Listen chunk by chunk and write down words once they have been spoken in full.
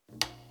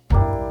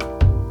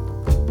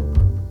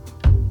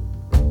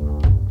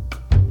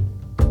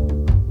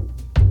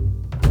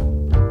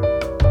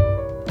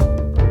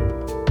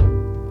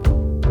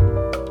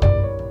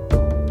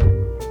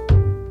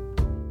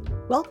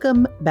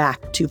Welcome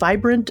back to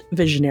Vibrant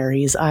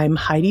Visionaries. I'm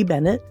Heidi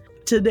Bennett.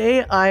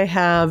 Today I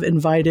have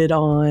invited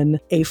on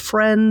a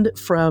friend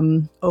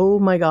from, oh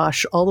my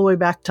gosh, all the way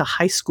back to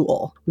high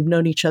school. We've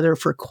known each other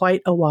for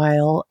quite a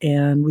while,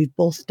 and we've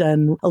both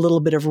done a little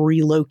bit of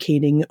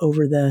relocating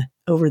over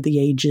the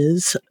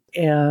ages.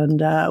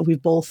 And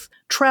we've both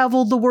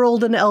traveled the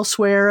world and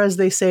elsewhere, as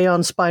they say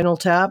on Spinal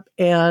Tap.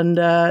 And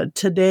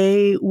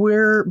today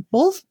we're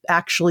both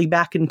actually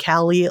back in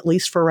Cali, at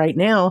least for right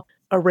now.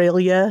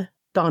 Aurelia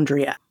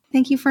Dondria.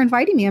 Thank you for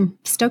inviting me. I'm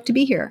stoked to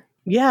be here.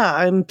 Yeah,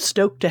 I'm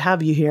stoked to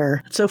have you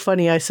here. It's so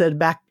funny. I said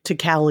back to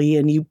Cali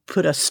and you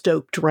put a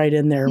stoked right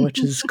in there,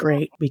 which is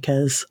great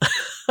because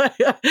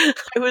I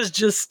was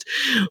just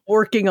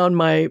working on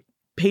my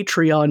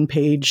Patreon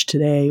page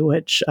today,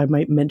 which I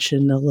might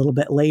mention a little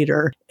bit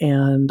later.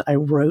 And I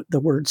wrote the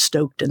word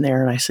stoked in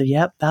there and I said,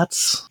 yep,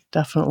 that's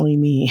definitely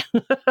me.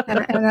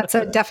 and that's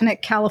a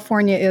definite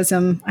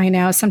California-ism. I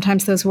know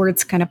sometimes those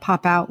words kind of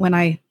pop out when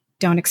I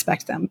don't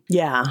expect them.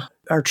 Yeah,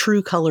 our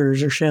true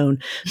colors are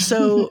shown.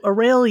 So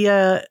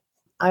Aurelia,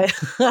 I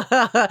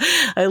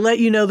I let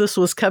you know this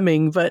was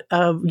coming, but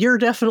you're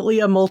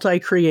definitely a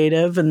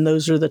multi-creative, and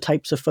those are the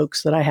types of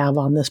folks that I have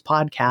on this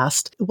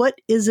podcast.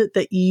 What is it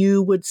that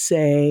you would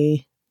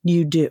say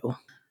you do?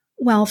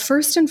 Well,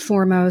 first and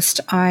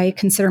foremost, I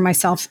consider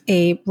myself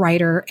a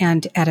writer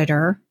and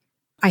editor.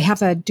 I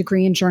have a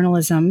degree in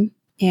journalism,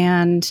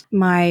 and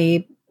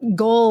my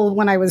goal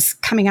when I was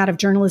coming out of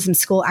journalism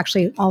school,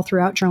 actually all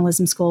throughout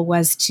journalism school,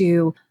 was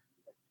to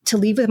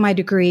leave with my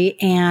degree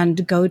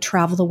and go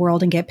travel the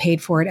world and get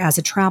paid for it as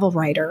a travel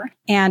writer.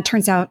 And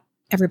turns out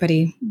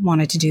everybody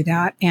wanted to do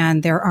that.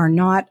 And there are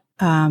not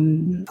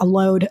a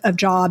load of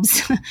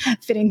jobs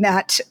fitting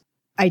that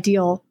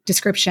ideal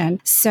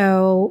description.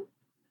 So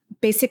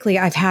basically,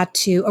 I've had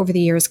to, over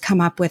the years,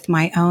 come up with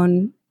my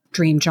own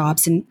dream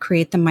jobs and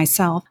create them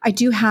myself. I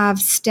do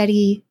have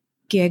steady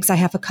gigs. I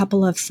have a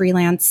couple of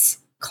freelance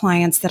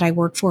clients that I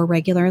work for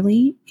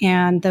regularly,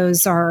 and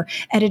those are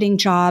editing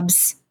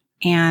jobs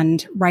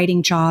and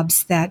writing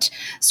jobs that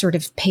sort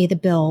of pay the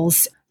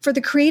bills. For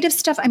the creative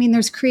stuff, I mean,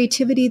 there's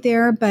creativity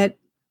there, but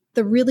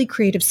the really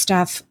creative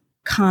stuff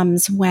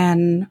comes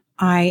when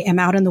I am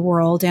out in the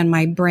world and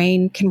my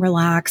brain can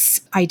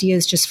relax,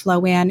 ideas just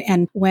flow in.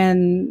 And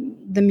when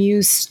the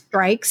muse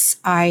strikes,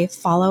 I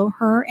follow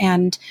her.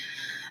 And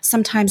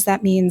sometimes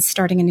that means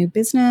starting a new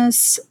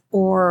business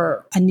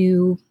or a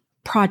new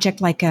project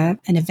like an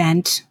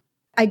event.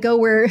 I go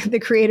where the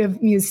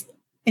creative muse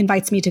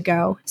invites me to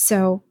go.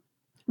 So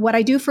what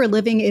I do for a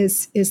living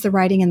is the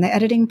writing and the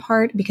editing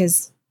part,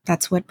 because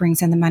that's what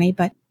brings in the money.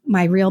 But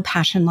my real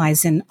passion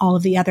lies in all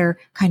of the other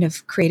kind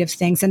of creative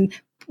things. And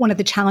one of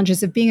the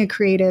challenges of being a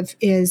creative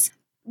is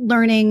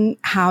learning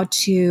how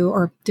to,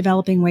 or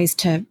developing ways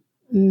to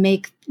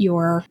make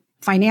your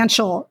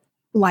financial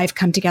life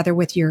come together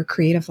with your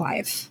creative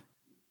life.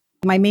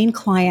 My main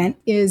client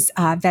is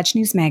Veg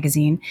News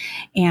Magazine,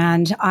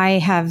 and I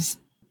have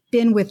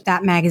been with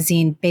that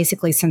magazine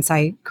basically since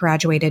I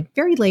graduated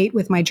very late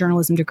with my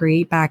journalism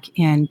degree back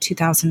in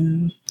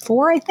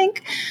 2004, I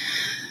think.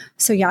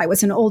 So yeah, I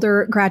was an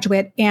older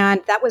graduate,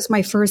 and that was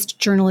my first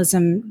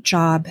journalism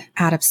job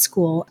out of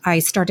school. I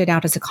started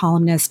out as a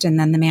columnist and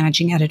then the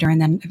managing editor and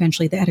then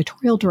eventually the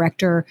editorial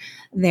director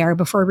there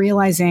before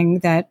realizing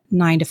that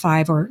 9 to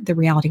 5, or the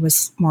reality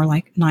was more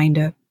like 9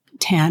 to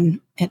 10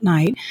 at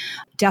night.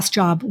 Desk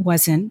job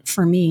wasn't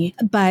for me,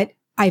 but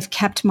I've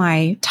kept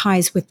my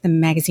ties with the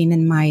magazine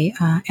and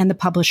and the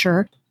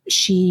publisher.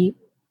 She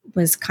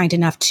was kind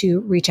enough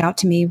to reach out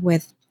to me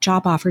with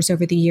job offers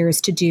over the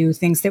years to do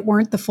things that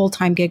weren't the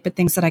full-time gig, but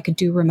things that I could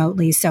do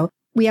remotely. So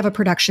we have a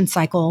production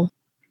cycle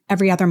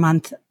every other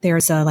month.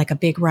 There's a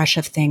big rush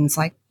of things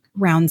like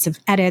rounds of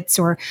edits,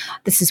 or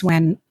this is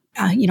when,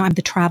 I'm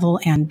the travel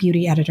and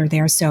beauty editor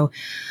there. So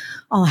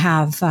I'll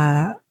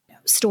have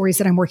stories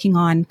that I'm working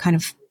on kind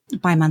of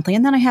bi-monthly.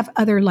 And then I have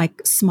other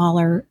like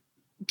smaller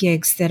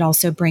gigs that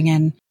also bring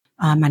in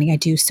money. I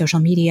do social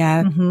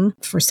media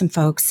for some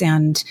folks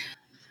and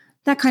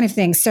that kind of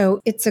thing.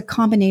 So it's a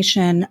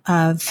combination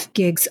of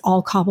gigs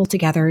all cobbled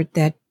together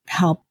that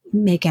help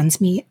make ends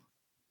meet.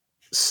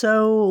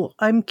 So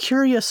I'm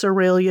curious,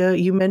 Aurelia,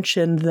 you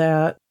mentioned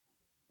that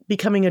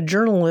becoming a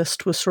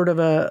journalist was sort of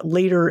a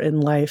later in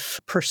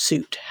life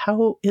pursuit.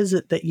 How is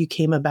it that you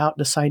came about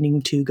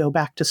deciding to go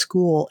back to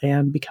school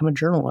and become a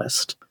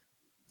journalist?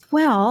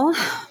 Well,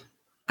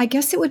 I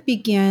guess it would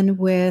begin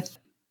with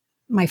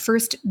my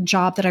first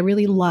job that I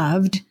really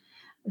loved,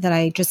 that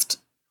I just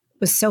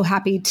was so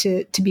happy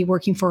to be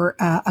working for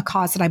a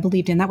cause that I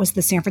believed in. That was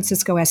the San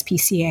Francisco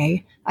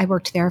SPCA. I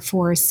worked there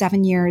for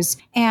 7 years,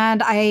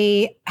 and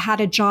I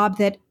had a job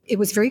that it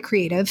was very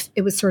creative.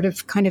 It was sort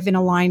of kind of in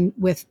line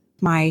with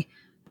my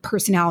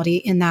personality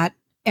in that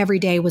every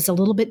day was a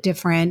little bit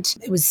different.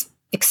 It was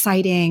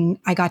exciting.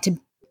 I got to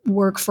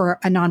work for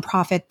a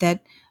nonprofit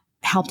that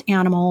helped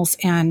animals,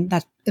 and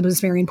that it was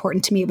very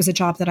important to me. It was a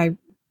job that I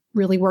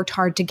really worked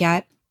hard to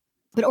get.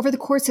 But over the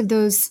course of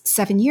those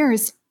 7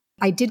 years,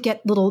 I did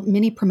get little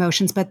mini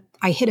promotions, but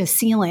I hit a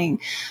ceiling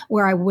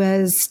where I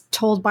was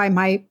told by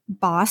my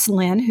boss,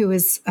 Lynn, who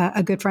is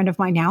a good friend of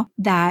mine now,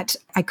 that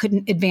I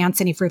couldn't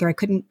advance any further. I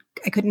couldn't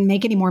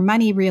make any more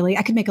money, really.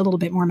 I could make a little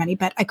bit more money,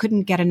 but I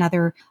couldn't get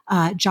another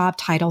job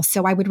title.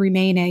 So I would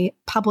remain a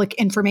public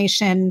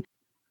information.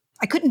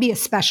 I couldn't be a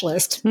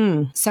specialist.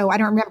 So I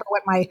don't remember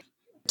what my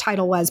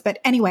title was. But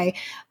anyway,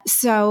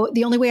 so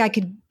the only way I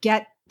could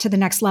get to the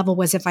next level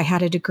was if I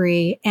had a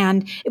degree.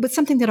 And it was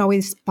something that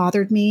always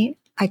bothered me.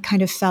 I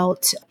kind of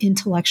felt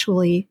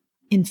intellectually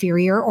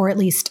inferior, or at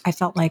least I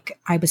felt like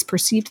I was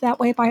perceived that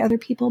way by other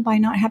people by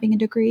not having a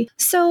degree.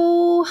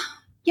 So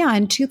yeah,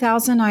 in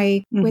 2000,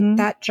 I quit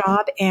that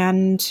job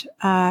and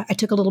I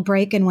took a little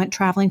break and went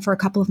traveling for a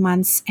couple of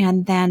months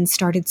and then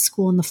started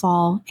school in the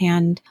fall.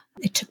 And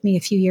it took me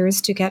a few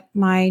years to get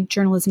my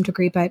journalism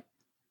degree, but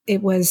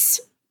it was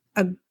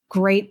a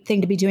great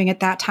thing to be doing at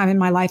that time in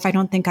my life. I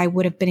don't think I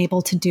would have been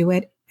able to do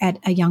it at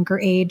a younger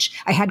age.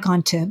 I had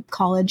gone to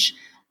college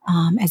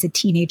as a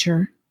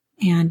teenager,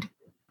 and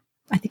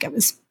I think I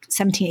was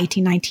 17,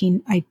 18,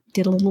 19. I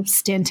did a little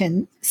stint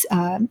in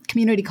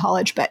community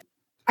college, but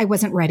I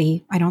wasn't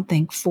ready, I don't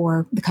think,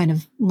 for the kind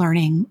of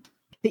learning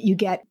that you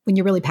get when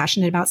you're really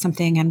passionate about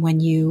something and when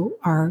you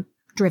are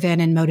driven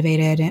and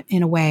motivated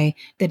in a way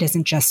that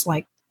isn't just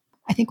like,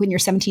 I think when you're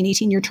 17,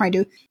 18, you're trying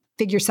to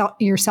figure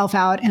yourself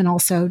out and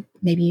also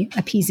maybe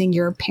appeasing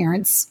your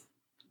parents'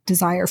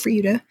 desire for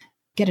you to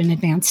get an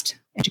advanced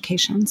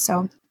education.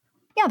 So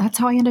yeah, that's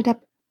how I ended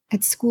up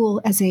at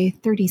school as a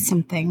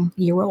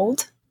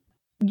 30-something-year-old.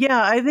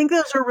 Yeah, I think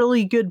those are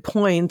really good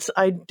points.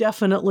 I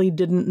definitely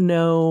didn't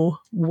know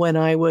when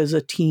I was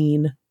a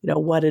teen,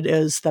 what it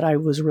is that I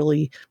was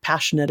really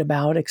passionate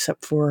about,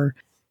 except for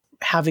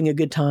having a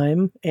good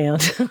time.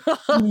 And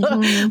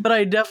but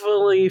I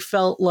definitely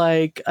felt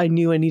like I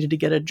knew I needed to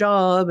get a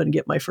job and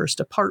get my first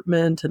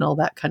apartment and all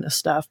that kind of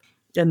stuff.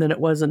 And then it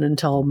wasn't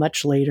until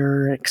much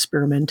later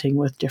experimenting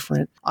with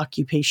different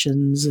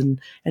occupations and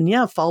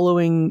yeah,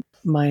 following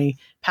my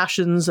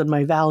passions and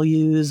my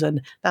values.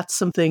 And that's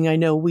something I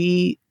know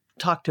we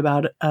talked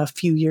about a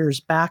few years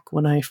back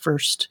when I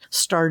first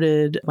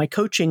started my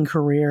coaching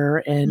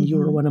career, and you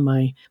were one of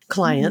my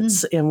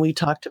clients, and we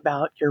talked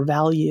about your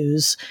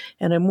values.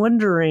 And I'm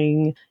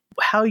wondering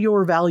how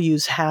your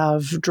values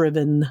have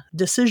driven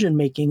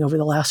decision-making over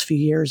the last few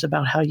years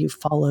about how you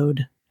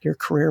followed your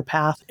career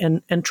path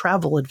and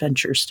travel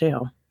adventures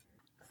too.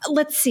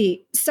 Let's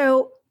see.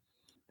 So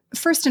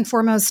first and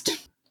foremost,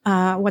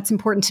 what's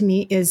important to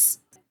me is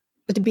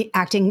to be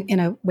acting in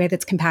a way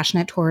that's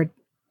compassionate toward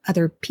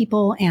other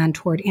people and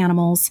toward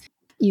animals.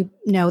 You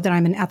know that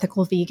I'm an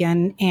ethical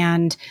vegan,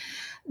 and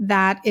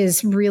that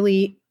is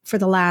really for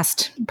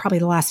probably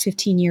the last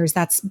 15 years,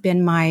 that's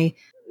been my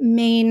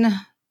main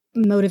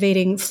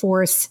motivating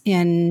force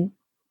in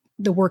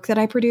the work that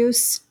I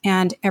produce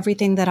and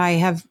everything that I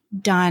have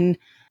done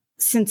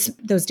since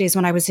those days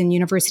when I was in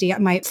university.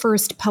 My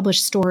first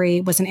published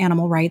story was an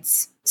animal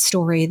rights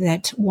story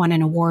that won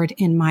an award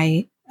in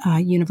my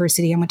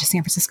university. I went to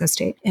San Francisco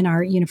State in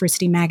our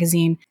university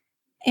magazine.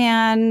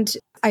 And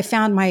I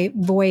found my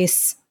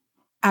voice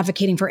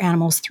advocating for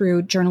animals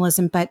through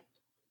journalism, but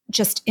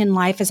just in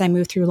life, as I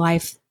move through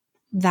life,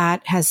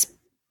 that has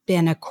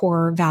been a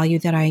core value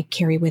that I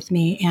carry with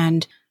me.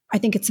 And I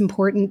think it's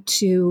important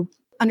to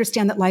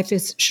understand that life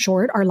is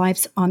short. Our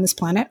lives on this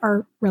planet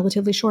are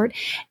relatively short,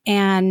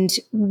 and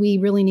we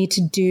really need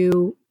to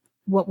do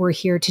what we're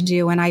here to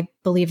do. And I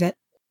believe that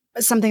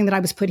something that I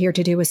was put here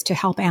to do is to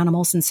help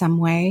animals in some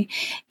way.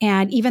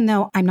 And even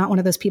though I'm not one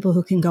of those people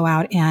who can go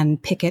out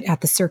and picket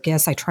at the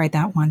circus, I tried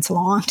that once a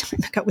long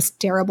time ago. It was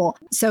terrible.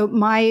 So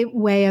my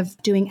way of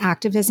doing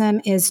activism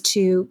is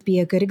to be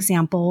a good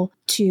example,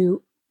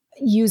 to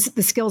use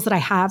the skills that I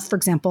have, for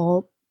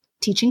example,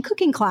 teaching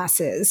cooking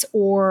classes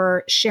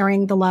or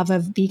sharing the love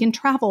of vegan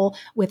travel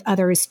with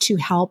others to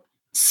help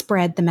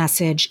spread the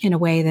message in a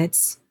way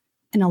that's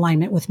in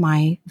alignment with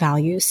my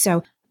values.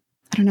 So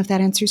I don't know if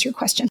that answers your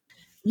question.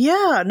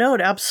 Yeah, no,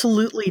 it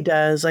absolutely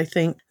does. I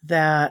think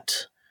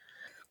that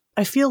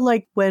I feel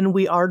like when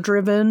we are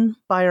driven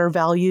by our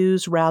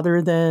values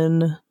rather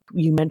than,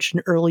 you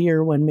mentioned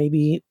earlier, when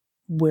maybe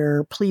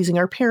we're pleasing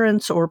our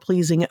parents or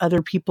pleasing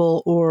other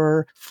people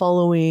or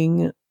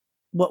following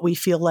what we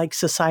feel like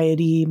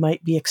society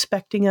might be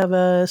expecting of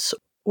us,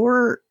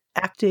 or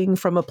acting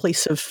from a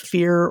place of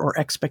fear or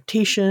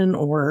expectation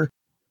or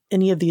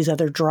any of these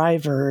other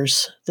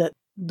drivers, that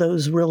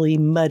those really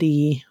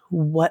muddy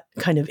what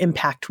kind of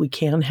impact we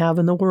can have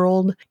in the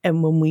world.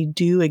 And when we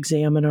do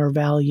examine our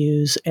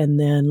values and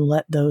then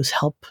let those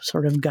help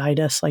sort of guide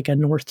us like a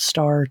North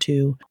Star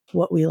to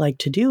what we like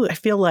to do, I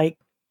feel like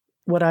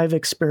what I've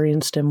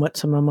experienced and what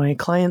some of my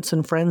clients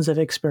and friends have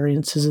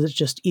experienced is it's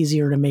just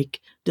easier to make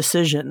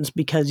decisions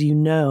because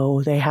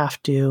they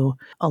have to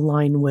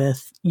align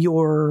with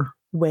your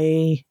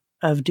way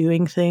of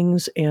doing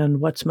things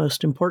and what's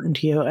most important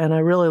to you. And I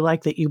really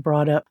like that you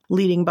brought up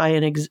leading by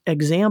an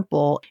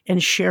example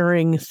and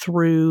sharing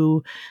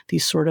through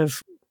these sort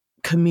of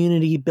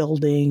community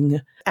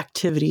building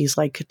activities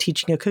like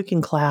teaching a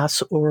cooking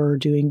class or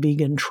doing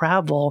vegan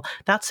travel,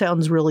 that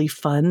sounds really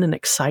fun and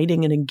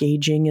exciting and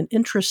engaging and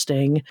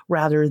interesting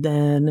rather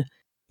than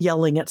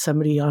yelling at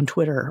somebody on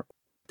Twitter.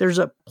 There's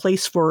a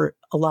place for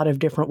a lot of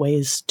different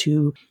ways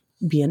to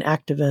be an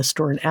activist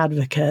or an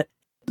advocate.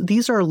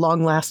 These are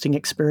long-lasting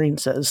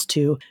experiences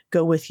to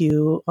go with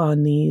you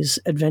on these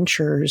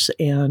adventures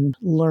and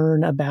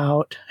learn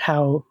about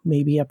how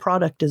maybe a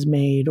product is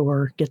made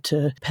or get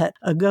to pet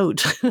a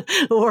goat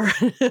or,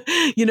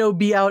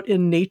 be out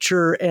in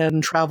nature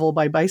and travel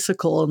by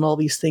bicycle and all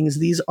these things.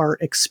 These are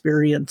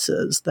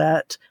experiences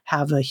that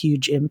have a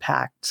huge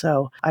impact.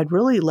 So I'd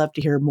really love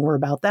to hear more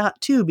about that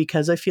too,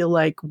 because I feel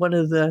like one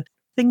of the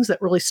things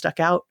that really stuck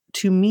out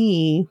to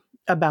me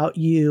about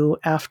you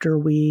after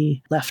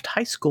we left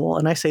high school,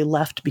 and I say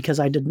left because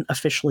I didn't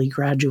officially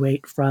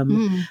graduate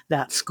from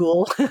that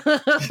school,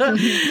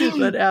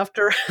 but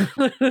after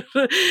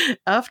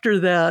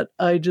that,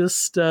 I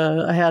just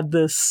I had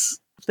this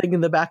thing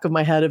in the back of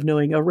my head of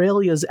knowing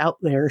Aurelia's out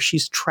there.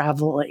 She's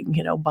traveling,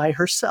 by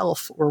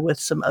herself or with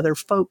some other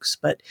folks,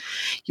 but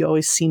you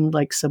always seemed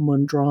like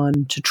someone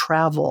drawn to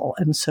travel.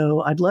 And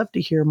so I'd love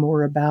to hear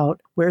more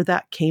about where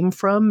that came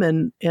from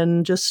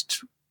and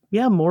just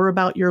more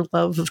about your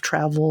love of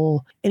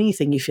travel,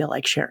 anything you feel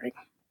like sharing.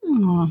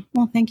 Oh,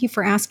 well, thank you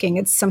for asking.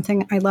 It's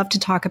something I love to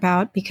talk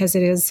about because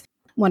it is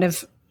one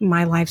of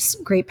my life's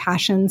great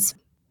passions.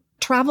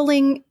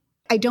 Traveling,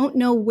 I don't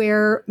know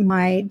where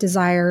my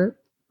desire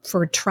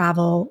for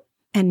travel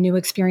and new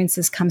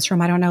experiences comes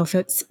from. I don't know if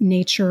it's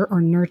nature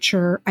or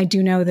nurture. I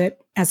do know that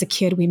as a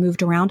kid, we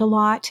moved around a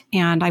lot,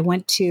 and I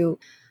went to,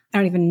 I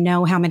don't even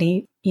know how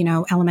many,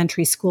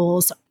 elementary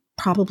schools,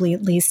 probably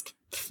at least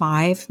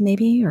 5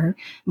 maybe or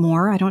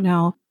more. I don't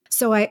know.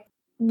 So I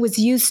was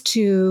used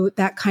to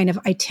that kind of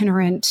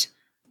itinerant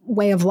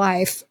way of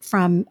life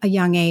from a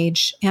young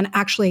age. And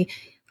actually,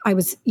 I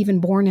was even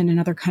born in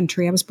another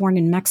country. I was born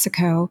in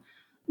Mexico.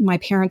 My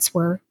parents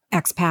were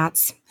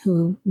expats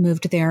who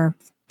moved there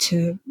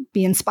to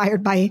be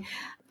inspired by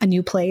a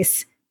new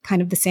place,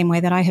 kind of the same way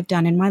that I have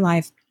done in my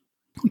life,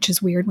 which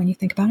is weird when you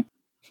think about it.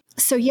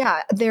 So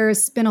yeah,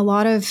 there's been a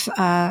lot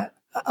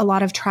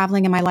of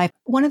traveling in my life.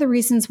 One of the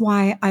reasons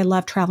why I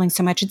love traveling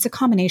so much, it's a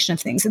combination of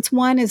things. It's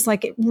one is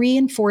like it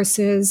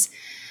reinforces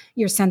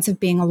your sense of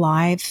being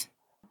alive.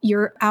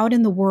 You're out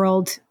in the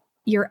world,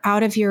 you're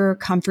out of your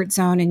comfort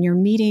zone, and you're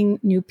meeting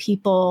new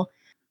people.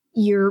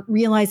 You're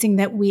realizing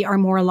that we are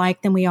more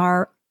alike than we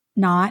are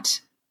not.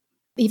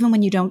 Even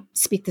when you don't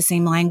speak the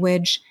same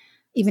language,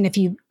 even if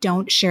you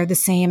don't share the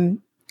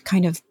same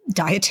kind of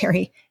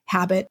dietary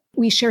habit,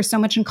 we share so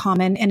much in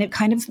common. And it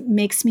kind of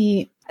makes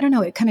me, I don't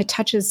know, it kind of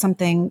touches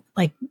something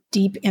like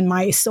deep in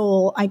my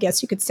soul, I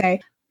guess you could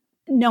say,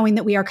 knowing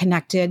that we are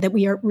connected, that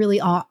we are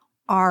really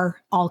are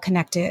all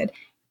connected.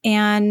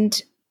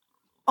 And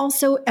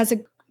also as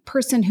a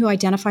person who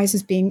identifies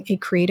as being a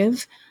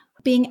creative,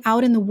 being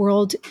out in the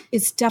world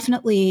is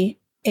definitely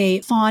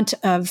a font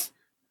of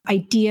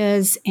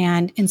ideas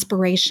and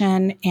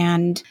inspiration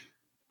and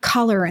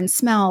color and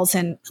smells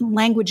and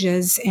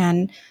languages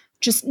and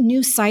just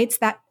new sights.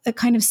 That a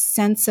kind of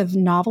sense of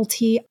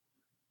novelty,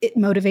 it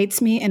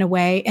motivates me in a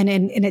way, and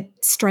it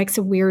strikes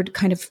a weird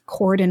kind of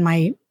chord in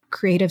my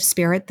creative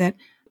spirit that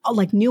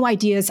like new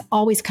ideas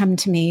always come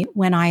to me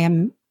when I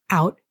am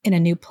out in a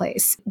new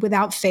place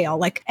without fail.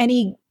 Like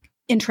any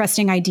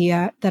interesting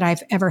idea that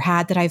I've ever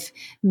had that I've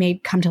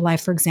made come to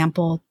life. For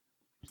example,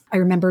 I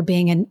remember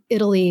being in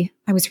Italy.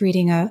 I was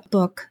reading a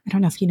book. I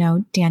don't know if you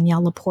know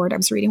Danielle Laporte. I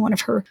was reading one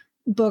of her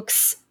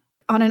books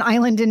on an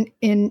island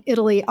in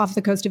Italy, off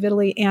the coast of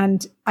Italy.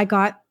 And I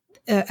got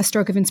a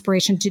stroke of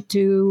inspiration to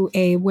do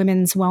a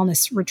women's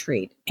wellness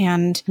retreat.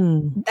 And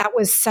that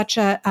was such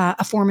a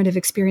formative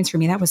experience for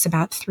me. That was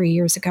about 3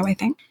 years ago, I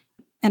think.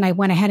 And I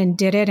went ahead and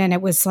did it. And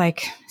it was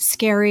like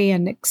scary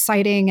and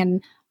exciting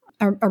and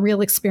a real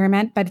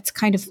experiment, but it's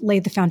kind of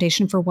laid the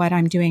foundation for what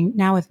I'm doing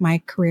now with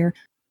my career.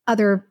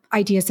 Other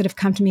ideas that have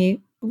come to me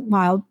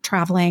while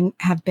traveling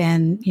have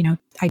been,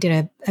 I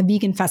did a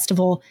vegan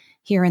festival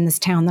here in this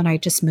town that I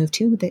just moved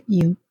to that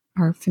you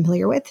are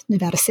familiar with,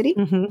 Nevada City.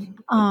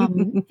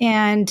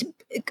 And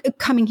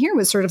coming here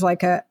was sort of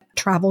like a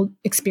travel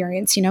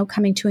experience,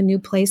 coming to a new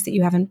place that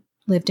you haven't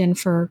lived in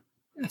for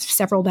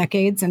several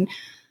decades and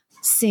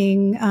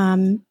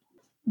seeing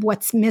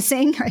what's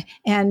missing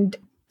and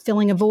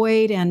filling a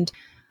void. And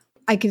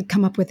I could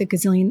come up with a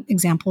gazillion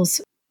examples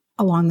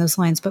along those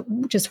lines, but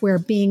just where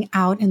being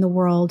out in the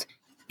world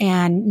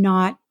and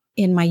not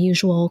in my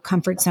usual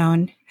comfort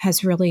zone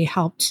has really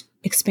helped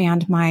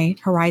expand my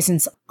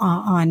horizons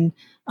on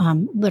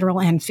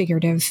literal and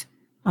figurative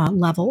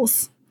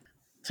levels.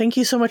 Thank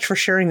you so much for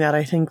sharing that.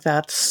 I think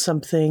that's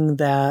something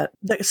that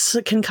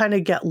can kind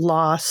of get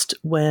lost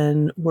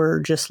when we're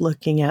just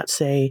looking at,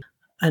 say,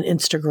 an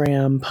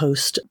Instagram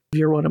post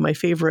You're one of my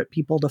favorite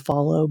people to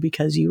follow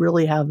because you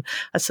really have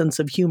a sense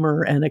of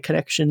humor and a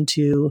connection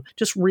to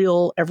just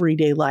real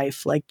everyday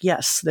life. Like,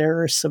 yes,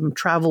 there are some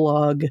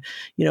travelogue,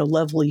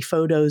 lovely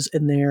photos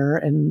in there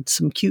and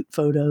some cute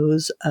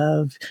photos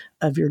of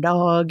your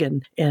dog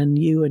and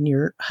you and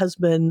your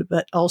husband,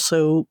 but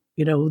also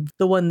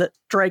the one that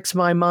strikes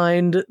my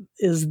mind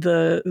is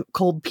the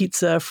cold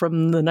pizza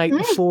from the night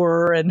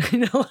before. And,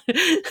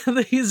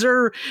 these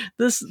are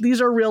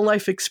real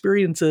life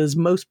experiences.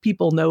 Most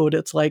people know what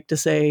it's like to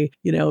say,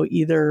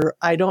 either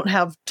I don't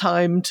have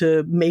time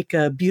to make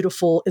a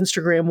beautiful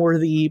Instagram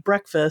worthy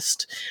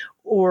breakfast,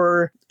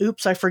 or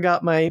oops, I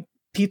forgot my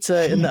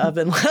pizza in the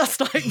oven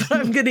last night, but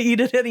I'm going to eat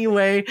it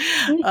anyway.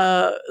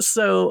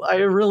 So I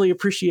really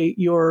appreciate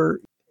your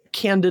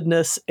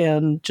candidness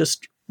and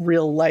just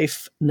real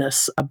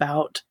lifeness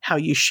about how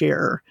you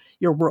share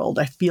your world.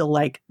 I feel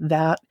like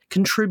that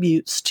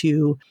contributes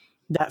to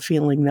that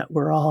feeling that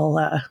we're all,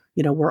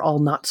 we're all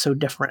not so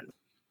different.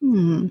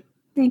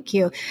 Thank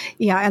you.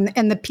 Yeah.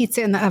 And the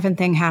pizza in the oven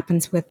thing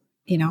happens with,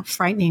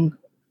 frightening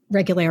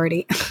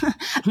regularity.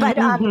 But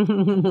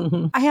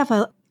I have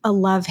a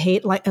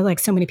love-hate, like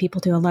so many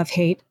people do, a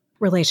love-hate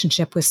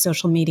relationship with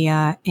social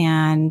media.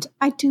 And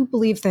I do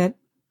believe that,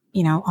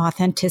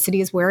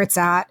 authenticity is where it's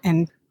at.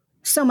 And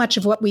so much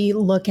of what we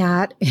look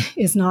at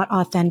is not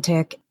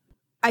authentic.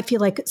 I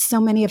feel like so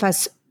many of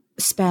us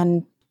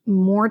spend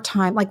more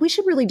time, like we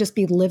should really just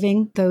be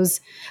living those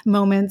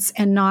moments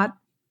and not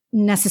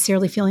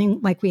necessarily feeling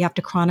like we have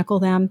to chronicle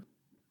them.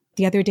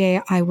 The other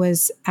day I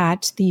was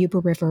at the Yuba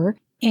River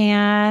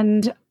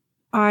and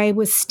I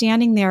was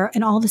standing there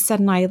and all of a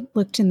sudden I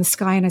looked in the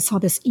sky and I saw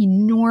this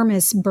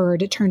enormous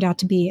bird. It turned out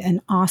to be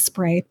an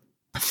osprey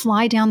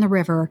fly down the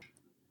river,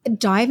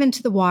 dive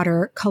into the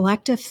water,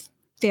 collect a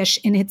fish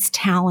in its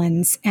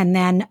talons, and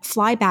then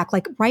fly back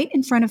like right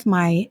in front of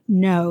my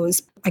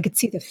nose. I could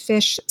see the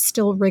fish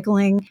still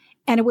wriggling.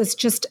 And it was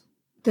just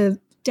the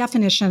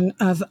definition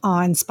of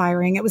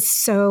awe-inspiring. It was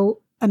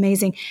so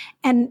amazing.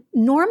 And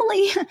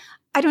normally,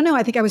 I don't know,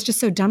 I think I was just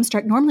so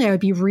dumbstruck. Normally I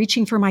would be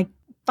reaching for my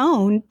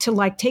phone to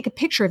like take a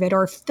picture of it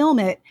or film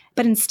it.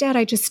 But instead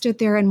I just stood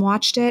there and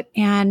watched it.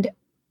 And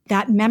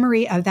that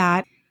memory of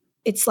that,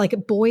 it's like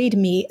it buoyed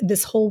me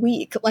this whole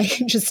week.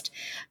 Like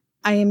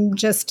I am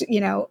just,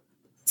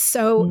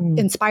 so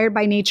inspired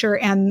by nature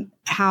and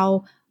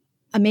how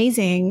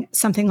amazing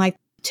something like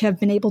to have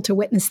been able to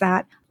witness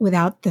that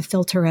without the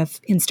filter of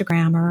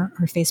Instagram or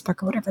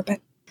Facebook or whatever. But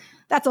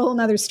that's a whole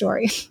nother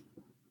story.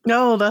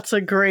 No, that's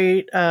a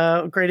great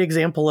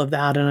example of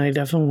that. And I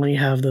definitely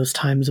have those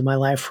times in my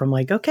life where I'm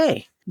like,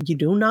 okay, you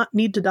do not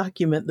need to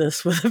document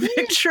this with a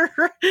picture.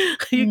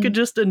 You could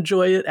just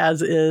enjoy it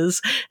as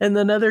is. And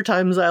then other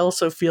times I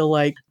also feel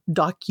like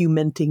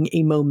documenting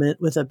a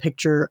moment with a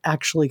picture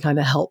actually kind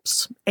of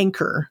helps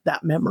anchor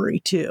that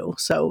memory too.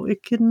 So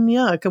it can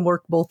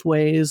work both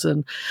ways.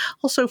 And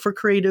also for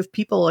creative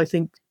people, I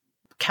think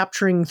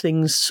capturing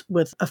things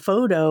with a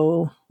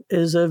photo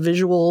is a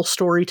visual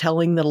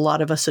storytelling that a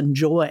lot of us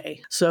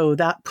enjoy. So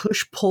that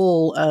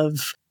push-pull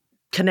of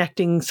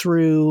connecting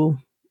through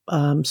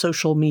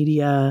social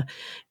media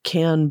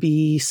can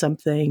be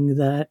something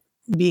that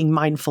being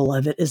mindful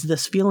of it. Is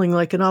this feeling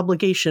like an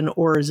obligation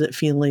or is it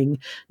feeling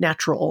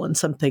natural and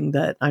something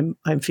that I'm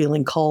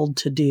feeling called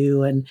to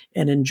do and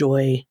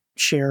enjoy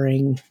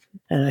sharing?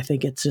 And I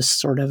think it's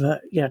just sort of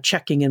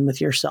checking in with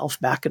yourself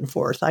back and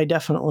forth. I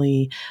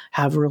definitely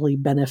have really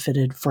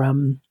benefited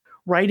from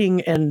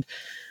writing and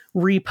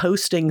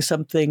reposting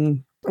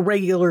something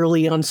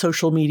regularly on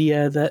social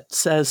media that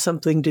says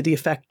something to the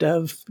effect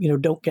of,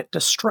 don't get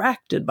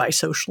distracted by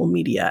social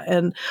media.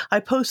 And I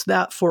post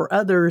that for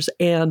others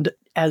and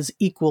as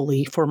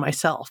equally for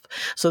myself.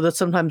 So that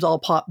sometimes I'll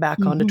pop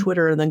back onto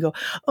Twitter and then go,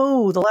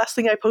 oh, the last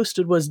thing I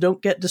posted was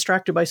don't get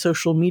distracted by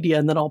social media.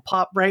 And then I'll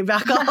pop right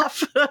back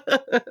off.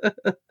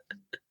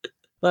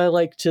 I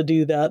like to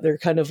do that. They're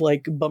kind of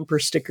like bumper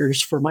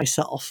stickers for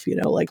myself,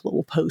 like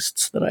little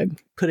posts that I'm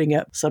putting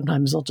up.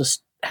 Sometimes I'll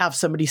just have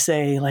somebody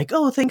say like,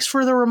 oh, thanks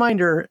for the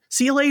reminder.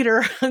 See you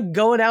later.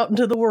 Going out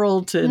into the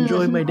world to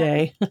enjoy my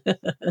day.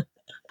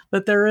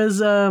 But there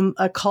is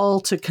a call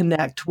to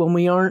connect when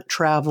we aren't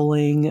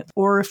traveling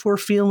or if we're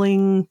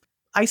feeling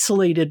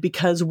isolated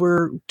because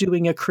we're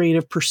doing a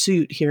creative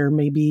pursuit here.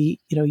 Maybe,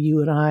 you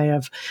and I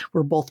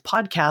we're both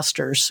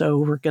podcasters, so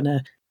we're going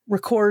to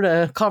record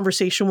a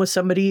conversation with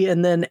somebody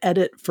and then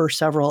edit for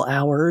several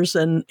hours.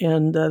 And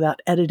that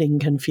editing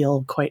can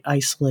feel quite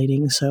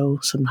isolating. So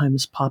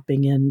sometimes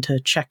popping in to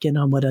check in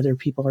on what other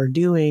people are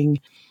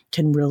doing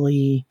can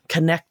really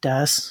connect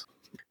us.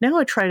 Now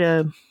I try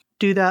to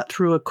do that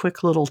through a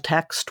quick little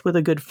text with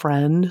a good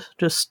friend,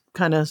 just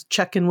kind of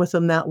check in with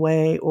them that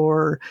way.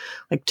 Or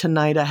like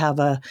tonight I have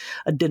a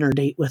dinner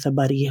date with a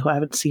buddy who I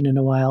haven't seen in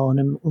a while and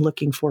I'm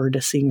looking forward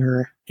to seeing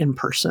her in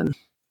person.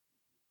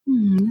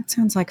 That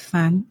sounds like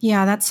fun.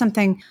 Yeah, that's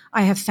something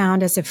I have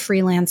found as a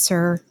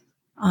freelancer,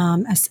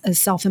 as a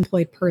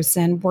self-employed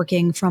person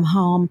working from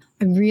home.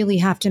 I really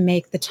have to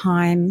make the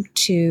time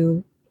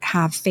to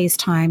have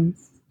FaceTime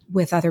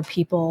with other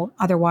people.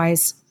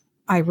 Otherwise,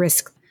 I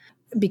risk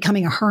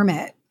becoming a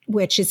hermit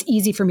which is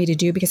easy for me to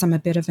do because I'm a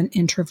bit of an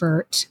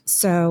introvert.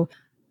 So,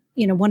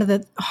 one of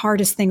the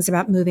hardest things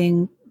about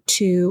moving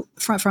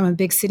from a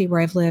big city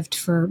where I've lived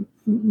for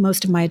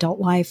most of my adult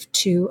life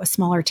to a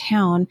smaller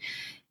town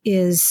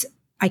is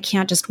I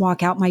can't just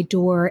walk out my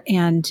door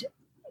and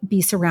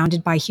be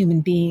surrounded by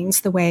human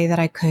beings the way that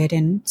I could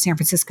in San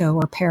Francisco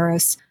or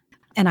Paris.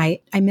 And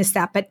I miss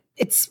that, but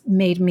it's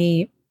made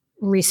me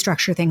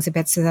restructure things a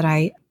bit so that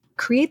I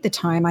create the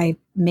time. I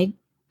make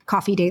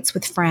coffee dates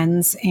with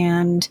friends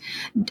and,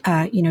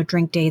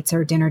 drink dates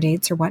or dinner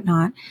dates or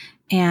whatnot,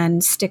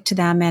 and stick to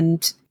them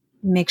and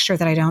make sure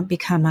that I don't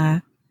become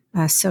a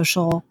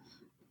social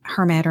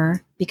hermit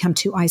or become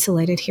too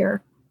isolated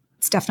here.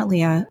 It's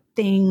definitely a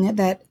thing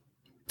that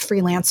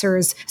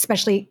freelancers,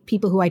 especially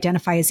people who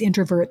identify as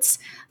introverts,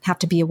 have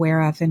to be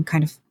aware of and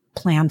kind of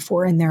plan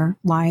for in their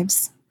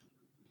lives.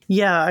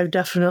 Yeah, I've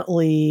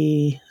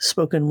definitely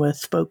spoken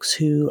with folks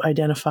who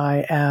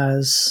identify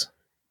as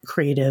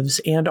creatives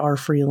and are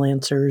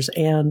freelancers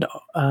and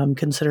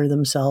consider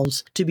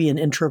themselves to be an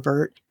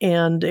introvert.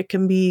 And it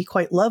can be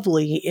quite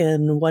lovely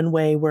in one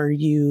way where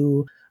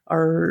you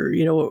are,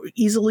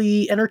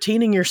 easily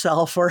entertaining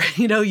yourself, or,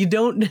 you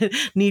don't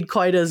need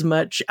quite as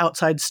much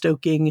outside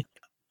stoking.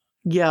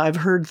 Yeah, I've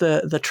heard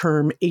the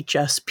term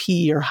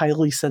HSP, or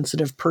highly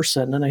sensitive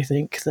person. And I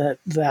think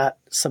that's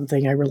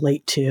something I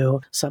relate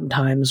to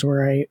sometimes,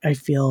 where I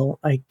feel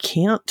I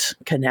can't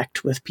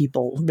connect with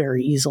people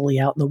very easily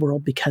out in the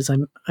world because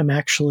I'm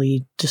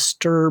actually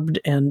disturbed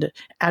and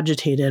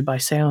agitated by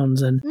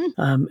sounds. And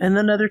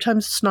then other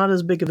times it's not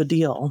as big of a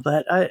deal,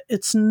 but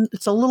it's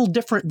a little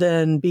different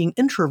than being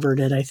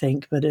introverted, I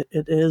think, but it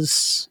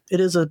is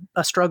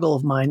a struggle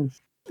of mine.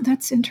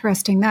 That's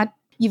interesting. That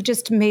you've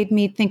just made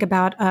me think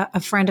about a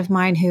friend of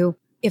mine who,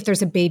 if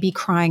there's a baby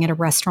crying at a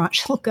restaurant,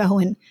 she'll go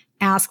and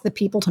ask the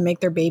people to make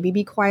their baby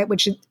be quiet,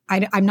 which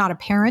I'm not a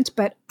parent,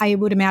 but I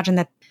would imagine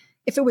that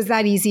if it was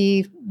that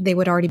easy, they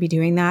would already be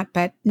doing that.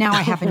 But now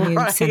I have a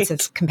new sense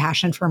of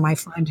compassion for my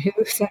friend who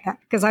said that,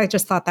 because I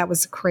just thought that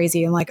was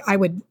crazy. And I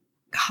would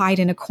hide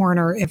in a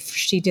corner if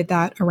she did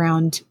that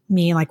around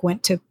me,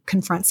 went to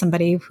confront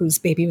somebody whose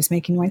baby was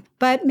making noise.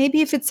 But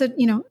maybe if it's a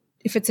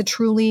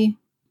truly,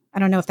 I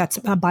don't know if that's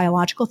a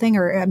biological thing,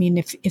 or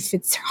if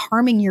it's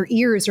harming your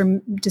ears or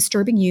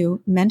disturbing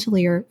you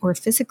mentally or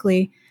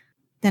physically,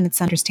 then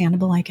it's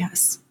understandable, I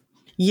guess.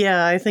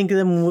 Yeah, I think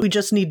then we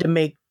just need to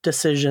make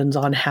decisions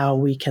on how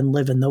we can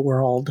live in the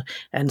world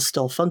and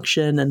still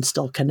function and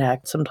still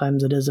connect.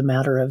 Sometimes it is a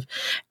matter of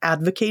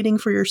advocating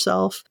for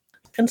yourself.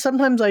 And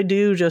sometimes I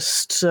do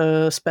just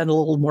spend a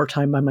little more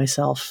time by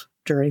myself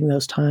during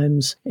those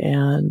times,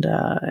 and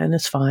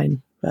it's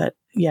fine. But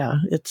yeah,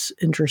 it's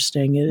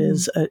interesting.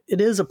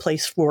 It is a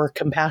place for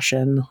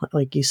compassion,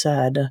 like you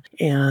said.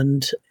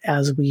 And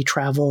as we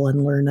travel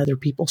and learn other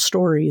people's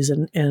stories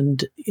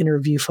and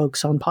interview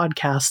folks on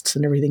podcasts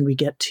and everything, we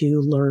get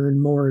to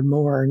learn more and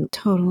more.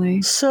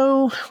 Totally.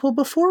 So, well,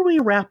 before we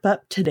wrap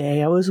up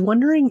today, I was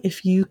wondering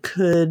if you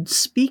could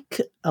speak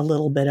a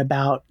little bit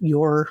about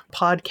your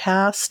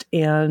podcast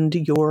and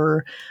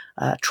your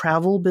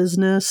travel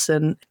business,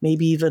 and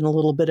maybe even a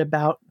little bit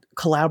about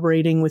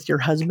collaborating with your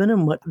husband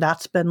and what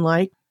that's been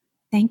like.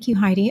 Thank you,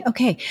 Heidi.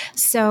 Okay.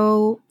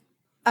 So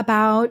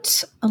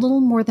about a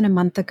little more than a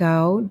month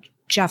ago,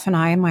 Jeff and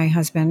I, my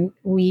husband,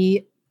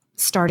 we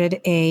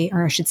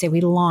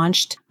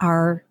launched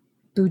our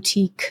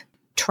boutique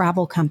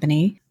travel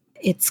company.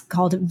 It's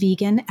called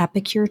Vegan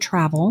Epicure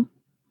Travel.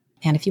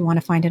 And if you want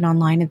to find it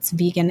online, it's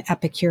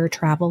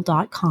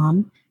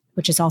veganepicuretravel.com,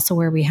 which is also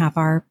where we have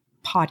our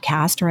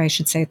podcast, or I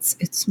should say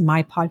it's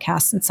my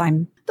podcast, since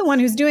I'm the one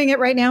who's doing it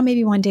right now.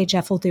 Maybe one day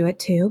Jeff will do it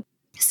too.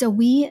 So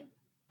we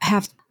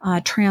have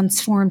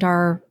transformed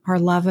our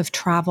love of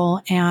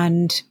travel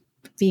and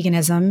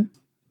veganism,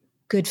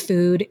 good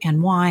food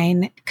and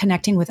wine,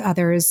 connecting with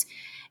others,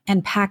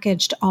 and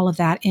packaged all of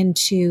that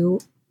into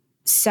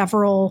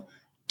several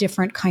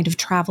different kind of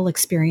travel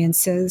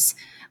experiences.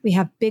 We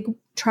have big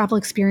travel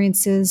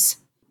experiences.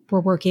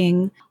 We're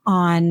working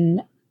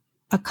on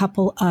a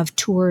couple of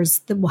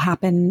tours that will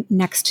happen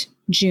next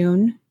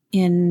June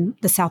in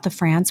the south of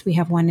France. We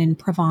have one in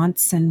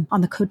Provence and on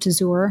the Côte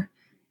d'Azur.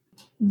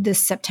 This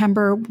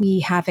September,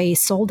 we have a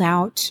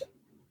sold-out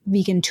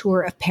vegan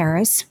tour of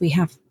Paris. We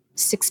have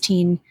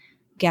 16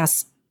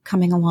 guests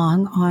coming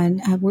along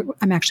on.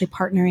 I'm actually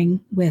partnering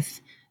with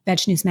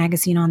Veg News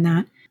Magazine on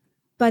that.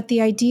 But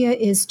the idea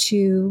is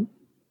to,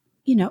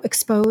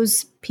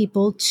 expose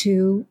people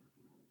to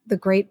the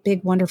great,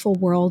 big, wonderful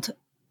world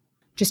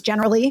just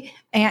generally,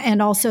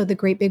 and also the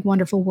great, big,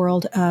 wonderful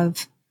world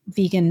of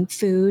vegan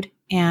food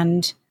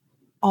and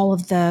all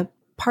of the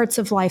parts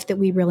of life that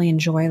we really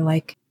enjoy,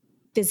 like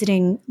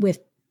visiting with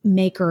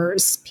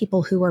makers,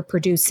 people who are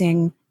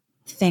producing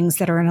things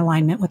that are in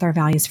alignment with our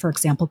values. For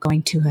example,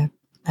 going to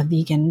a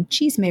vegan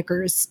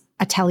cheesemaker's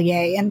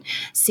atelier and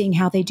seeing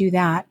how they do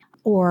that,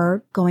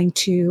 or going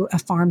to a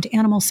farmed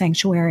animal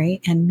sanctuary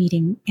and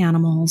meeting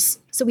animals.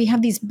 So we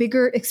have these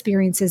bigger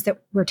experiences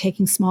that we're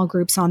taking small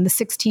groups on. The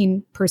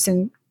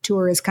 16-person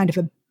tour is kind of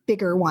a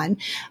bigger one,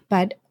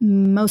 but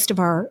most of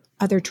our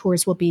other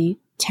tours will be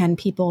 10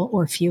 people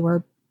or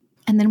fewer.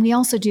 And then we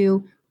also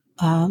do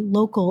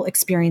local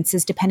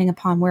experiences depending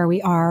upon where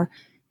we are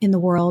in the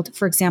world.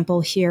 For example,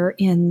 here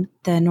in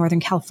the Northern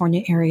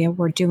California area,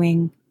 we're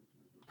doing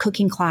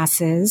cooking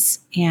classes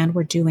and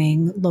we're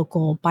doing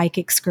local bike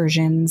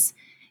excursions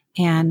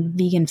and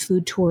vegan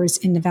food tours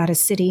in Nevada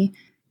City.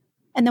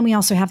 And then we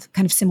also have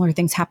kind of similar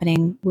things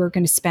happening. We're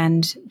going to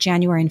spend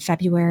January and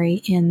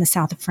February in the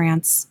south of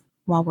France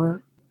while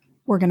we're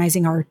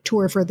organizing our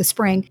tour for the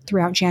spring.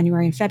 Throughout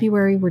January and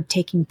February, we're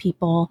taking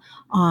people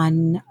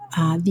on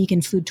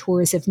vegan food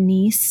tours of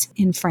Nice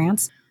in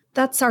France.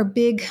 That's our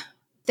big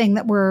thing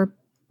that we're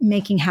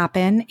making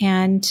happen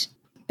and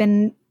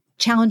been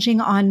challenging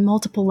on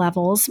multiple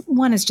levels.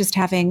 One is just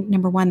having,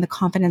 number one, the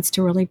confidence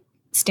to really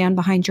stand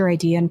behind your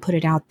idea and put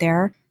it out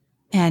there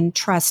and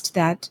trust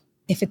that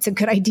if it's a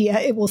good idea,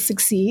 it will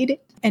succeed,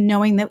 and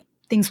knowing that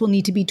things will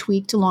need to be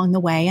tweaked along the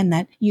way and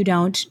that you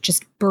don't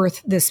just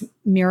birth this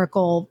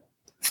miracle,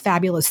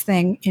 fabulous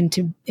thing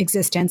into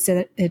existence.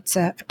 It's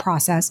a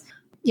process.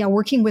 Yeah,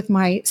 working with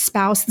my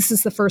spouse, this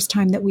is the first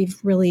time that we've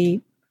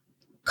really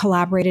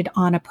collaborated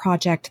on a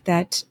project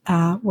that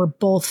we're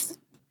both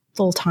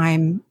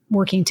full-time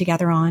working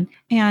together on.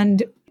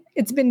 And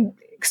it's been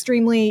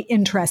extremely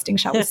interesting,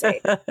 shall we say.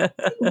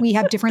 We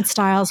have different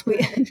styles.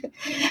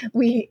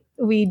 We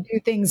do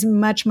things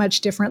much,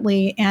 much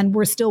differently, and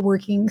we're still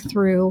working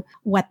through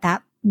what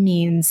that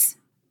means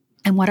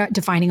and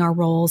defining our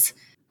roles.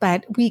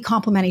 But we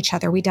complement each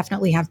other. We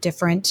definitely have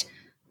different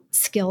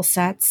skill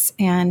sets,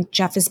 and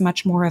Jeff is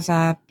much more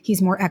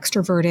he's more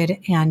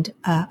extroverted and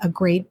a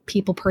great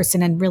people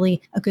person and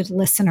really a good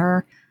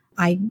listener.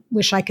 I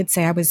wish I could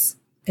say I was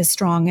as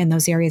strong in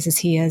those areas as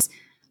he is.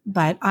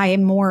 But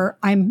I'm more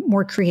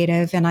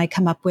creative, and I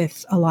come up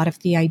with a lot of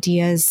the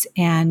ideas,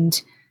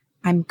 and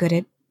I'm good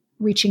at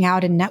reaching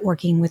out and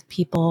networking with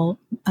people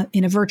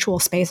in a virtual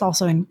space,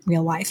 also in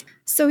real life.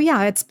 So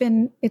yeah, it's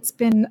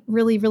been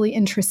really, really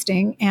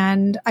interesting,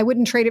 and I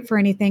wouldn't trade it for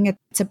anything.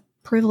 It's a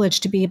privilege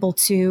to be able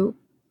to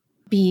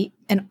be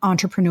an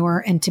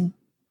entrepreneur and to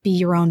be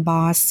your own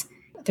boss.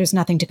 There's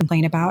nothing to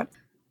complain about.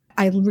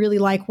 I really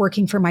like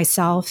working for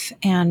myself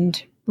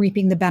and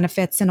reaping the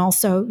benefits, and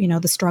also,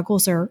 the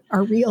struggles are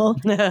real.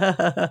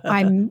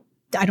 I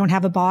don't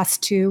have a boss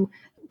to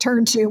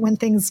turn to when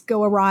things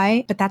go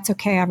awry, but that's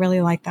okay. I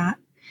really like that.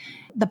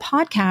 The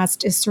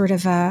podcast is sort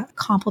of a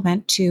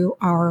complement to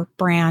our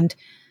brand.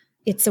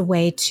 It's a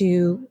way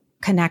to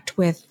connect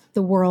with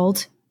the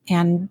world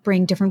and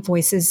bring different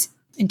voices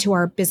into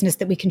our business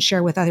that we can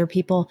share with other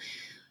people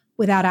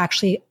without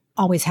actually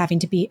always having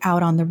to be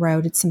out on the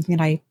road. It's something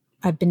that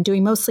I've been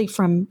doing mostly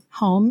from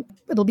home.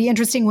 It'll be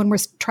interesting when we're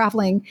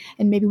traveling,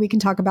 and maybe we can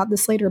talk about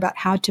this later about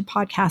how to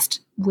podcast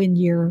when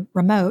you're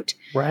remote.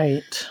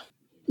 Right.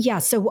 Yeah.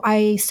 So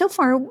I've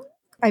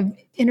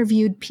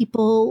interviewed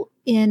people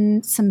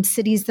in some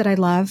cities that I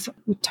love.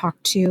 We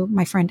talked to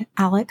my friend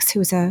Alex,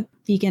 who's a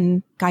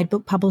vegan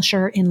guidebook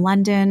publisher in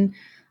London.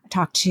 I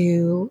talked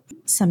to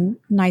some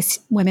nice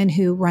women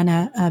who run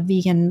a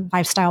vegan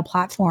lifestyle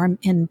platform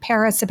in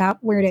Paris about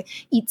where to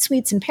eat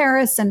sweets in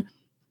Paris. And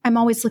I'm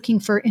always looking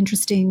for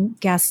interesting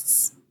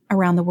guests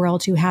around the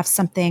world who have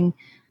something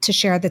to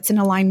share that's in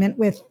alignment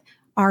with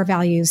our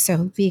values.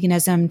 So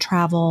veganism,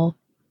 travel,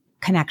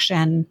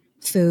 connection,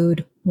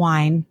 food,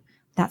 wine,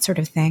 that sort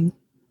of thing.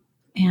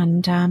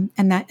 And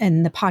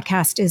the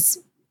podcast is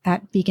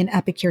at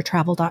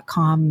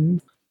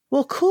veganepicuretravel.com.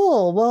 Well,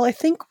 cool. Well, I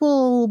think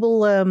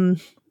we'll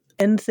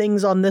end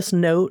things on this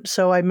note.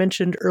 So I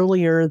mentioned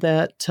earlier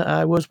that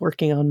I was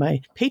working on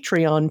my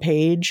Patreon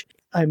page.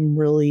 I'm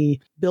really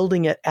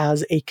building it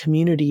as a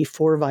community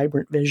for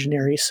Vibrant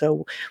Visionaries.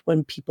 So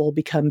when people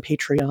become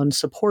Patreon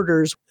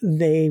supporters,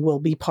 they will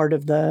be part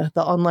of the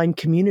online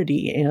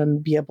community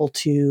and be able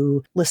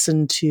to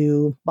listen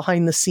to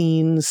behind the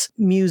scenes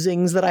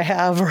musings that I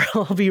have, or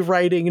I'll be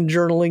writing and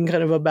journaling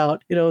kind of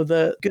about,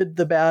 the good,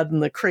 the bad,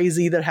 and the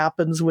crazy that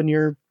happens when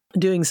you're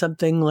doing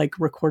something like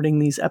recording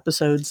these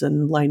episodes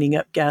and lining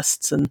up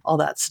guests and all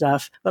that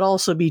stuff, but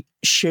also be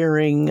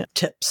sharing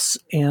tips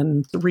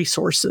and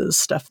resources,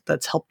 stuff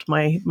that's helped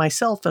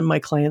myself and my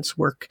clients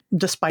work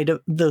despite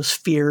those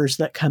fears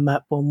that come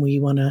up when we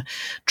want to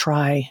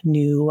try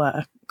new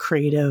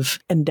creative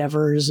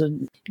endeavors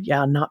and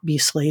not be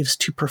slaves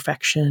to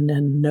perfection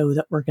and know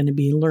that we're going to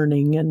be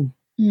learning and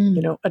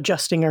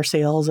adjusting our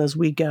sails as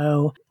we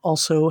go.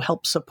 Also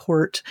help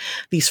support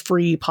these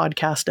free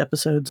podcast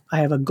episodes. I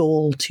have a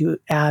goal to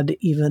add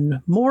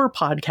even more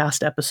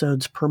podcast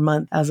episodes per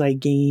month as I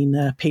gain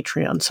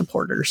Patreon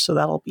supporters. So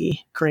that'll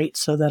be great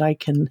so that I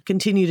can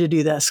continue to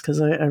do this, because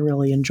I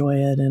really enjoy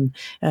it. And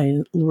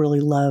I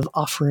really love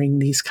offering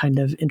these kind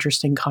of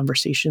interesting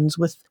conversations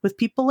with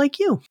people like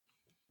you.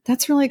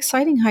 That's really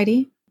exciting,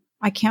 Heidi.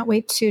 I can't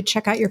wait to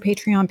check out your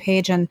Patreon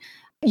page, and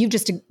you've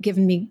just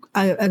given me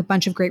a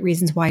bunch of great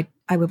reasons why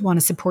I would want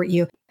to support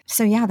you.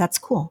 So yeah, that's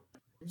cool.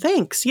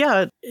 Thanks.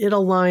 Yeah, it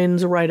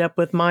aligns right up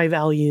with my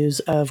values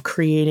of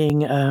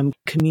creating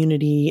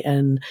community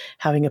and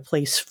having a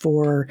place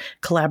for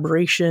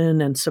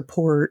collaboration and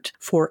support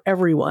for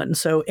everyone.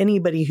 So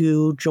anybody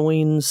who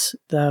joins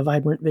the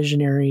Vibrant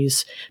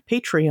Visionaries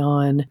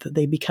Patreon,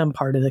 they become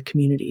part of the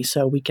community.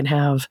 So we can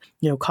have,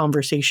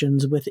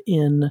 conversations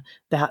within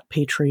that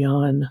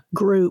Patreon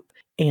group.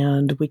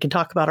 And we can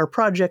talk about our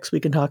projects. We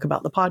can talk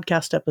about the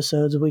podcast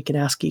episodes. We can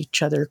ask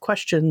each other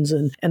questions.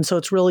 And so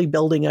it's really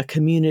building a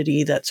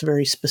community that's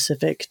very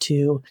specific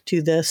to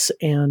this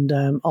and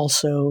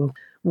also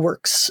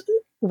works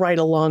right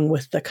along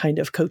with the kind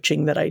of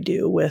coaching that I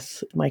do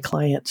with my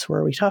clients,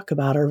 where we talk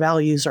about our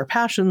values, our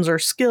passions, our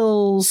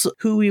skills,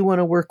 who we want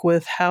to work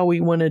with, how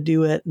we want to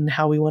do it, and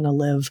how we want to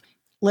live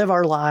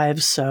our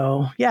lives.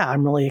 So yeah,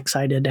 I'm really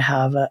excited to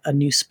have a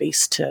new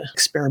space to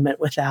experiment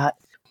with that.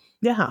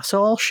 Yeah,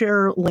 so I'll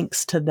share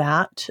links to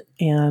that,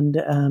 and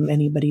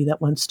anybody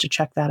that wants to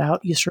check that out,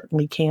 you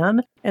certainly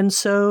can. And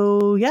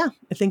so, yeah,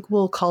 I think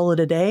we'll call it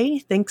a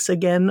day. Thanks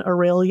again,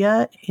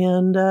 Aurelia,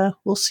 and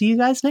we'll see you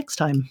guys next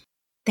time.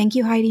 Thank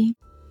you, Heidi.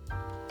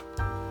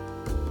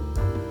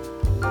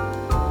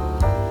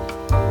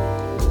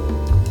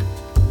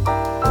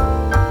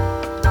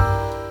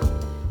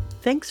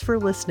 Thanks for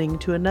listening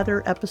to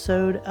another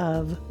episode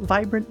of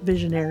Vibrant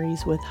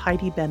Visionaries with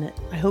Heidi Bennett.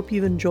 I hope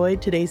you've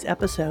enjoyed today's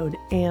episode,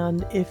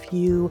 and if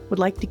you would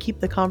like to keep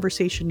the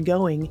conversation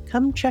going,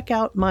 come check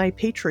out my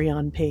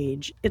Patreon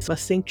page. It's a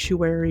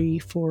sanctuary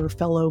for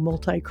fellow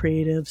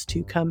multi-creatives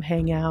to come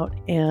hang out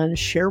and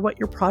share what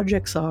your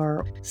projects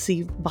are,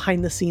 see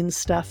behind-the-scenes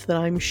stuff that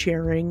I'm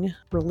sharing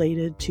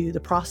related to the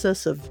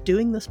process of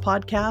doing this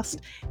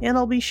podcast, and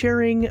I'll be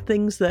sharing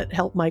things that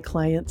help my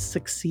clients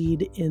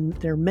succeed in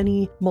their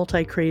many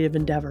multi-creative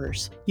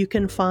endeavors. You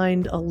can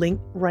find a link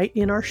right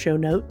in our show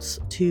notes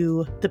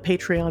to the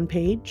Patreon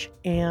page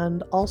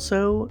and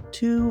also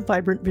to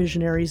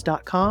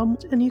vibrantvisionaries.com.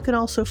 And you can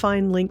also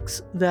find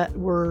links that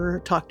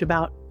were talked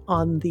about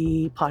on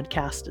the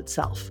podcast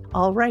itself.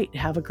 All right,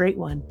 have a great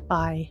one.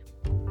 Bye.